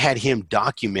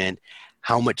document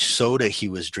how much soda he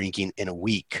was drinking in a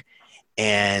week,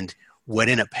 and what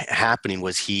ended up happening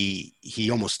was he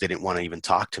almost didn't want to even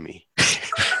talk to me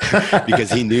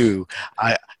because he knew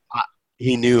I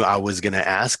was going to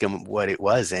ask him what it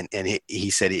was, and he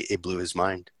said it blew his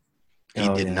mind. He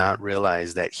did not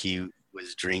realize that he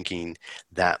was drinking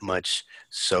that much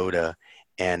soda,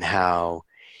 and how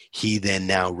he then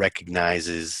now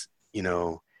recognizes,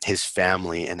 his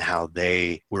family and how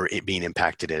they were being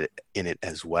impacted in it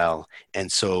as well.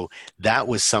 And so that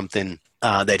was something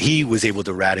that he was able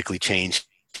to radically change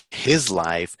his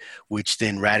life, which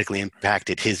then radically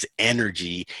impacted his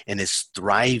energy and his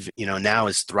now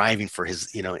is thriving for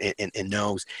his, and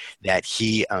knows that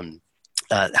he,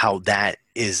 how that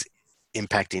is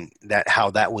impacting how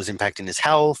that was impacting his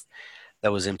health,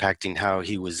 that was impacting how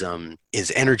he was,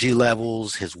 his energy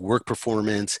levels, his work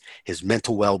performance, his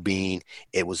mental well-being.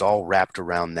 It was all wrapped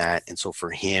around that. And so for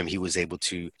him, he was able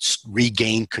to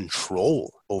regain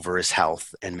control over his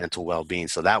health and mental well-being.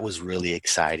 So that was really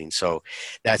exciting. So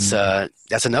that's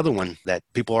another one that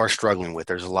people are struggling with.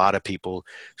 There's a lot of people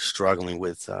struggling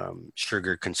with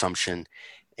sugar consumption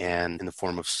and in the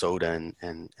form of soda.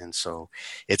 And so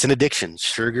it's an addiction.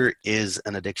 Sugar is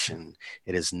an addiction.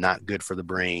 It is not good for the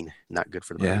brain,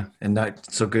 Yeah. And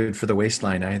not so good for the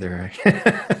waistline either. No,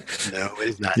 it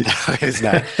is not. No, it is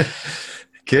not.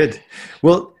 Good.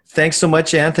 Well, thanks so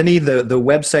much, Anthony. The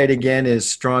website again is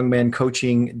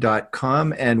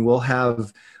strongmencoaching.com, and we'll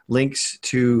have links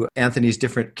to Anthony's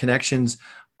different connections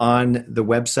on the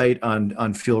website on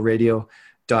fuelradio.com.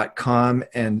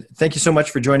 And thank you so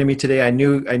much for joining me today. I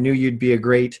knew you'd be a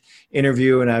great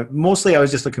interview, and I was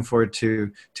just looking forward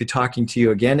to talking to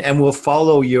you again. And we'll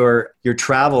follow your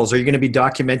travels. Are you going to be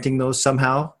documenting those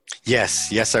somehow?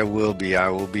 Yes, I will be. I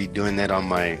will be doing that on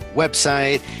my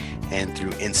website and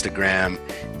through Instagram.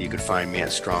 You can find me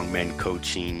at Strong Men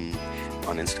Coaching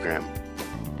on Instagram.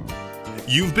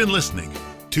 You've been listening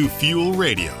to Fuel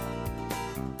Radio.